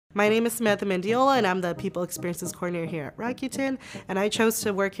My name is Samantha Mendiola, and I'm the People Experiences Coordinator here at Rakuten, and I chose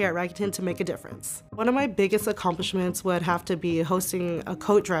to work here at Rakuten to make a difference. One of my biggest accomplishments would have to be hosting a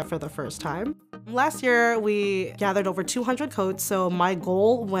coat drive for the first time. Last year, we gathered over 200 coats, so my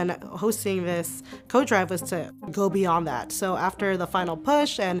goal when hosting this coat drive was to go beyond that. So after the final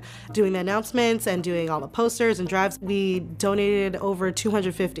push and doing the announcements and doing all the posters and drives, we donated over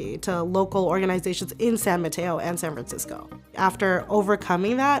 250 to local organizations in San Mateo and San Francisco. After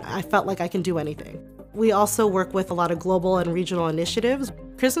overcoming that, I felt like I can do anything. We also work with a lot of global and regional initiatives.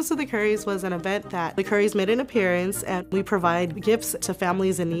 Christmas with the Currys was an event that the Currys made an appearance, and we provide gifts to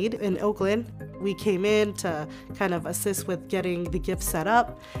families in need in Oakland. We came in to kind of assist with getting the gifts set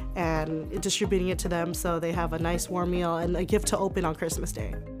up and distributing it to them so they have a nice warm meal and a gift to open on Christmas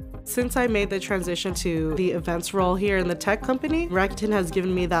Day. Since I made the transition to the events role here in the tech company, Rakuten has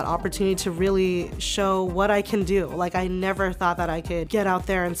given me that opportunity to really show what I can do. Like, I never thought that I could get out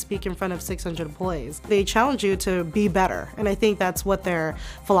there and speak in front of 600 employees. They challenge you to be better, and I think that's what their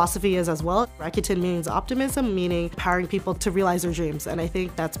philosophy is as well. Rakuten means optimism, meaning empowering people to realize their dreams, and I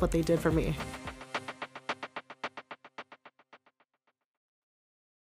think that's what they did for me.